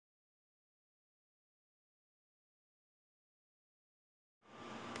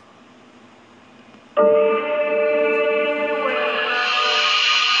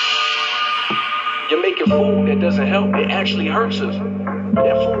You're making food that doesn't help, it actually hurts us.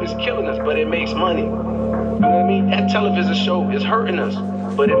 That food is killing us, but it makes money. You know what I mean? That television show is hurting us,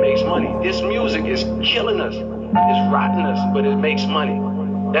 but it makes money. This music is killing us, it's rotting us, but it makes money.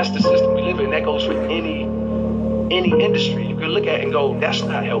 That's the system we live in. That goes for any industry. You can look at it and go, that's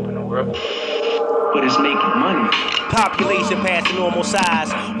not helping the world, but it's making money. Population past the normal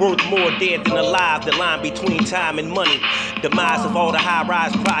size, worth more dead than alive. The line between time and money. Demise of all the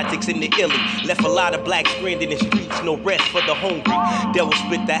high-rise projects in the illy. Left a lot of blacks stranded in the streets, no rest for the hungry. Devil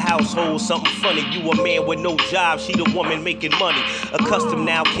split the household, something funny. You a man with no job, she the woman making money. Accustomed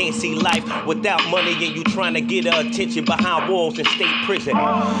now, can't see life without money, and you trying to get her attention behind walls in state prison.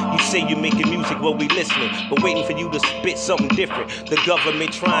 You say you're making music, well we listening, but waiting for you to spit something different. The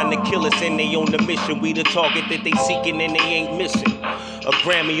government trying to kill us and they on the mission. We the target that they seeking and they ain't missing. A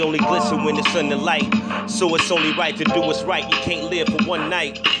Grammy only glisten when it's in the light. So it's only right to do what's right. You can't live for one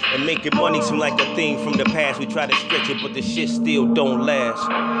night. And making money seem like a thing from the past. We try to stretch it, but the shit still don't last.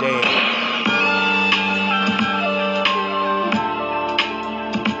 Damn.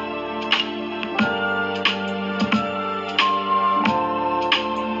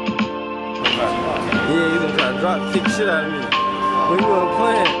 Yeah, you gonna try to drop kick shit out of me. When you wasn't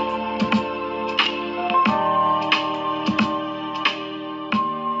playing.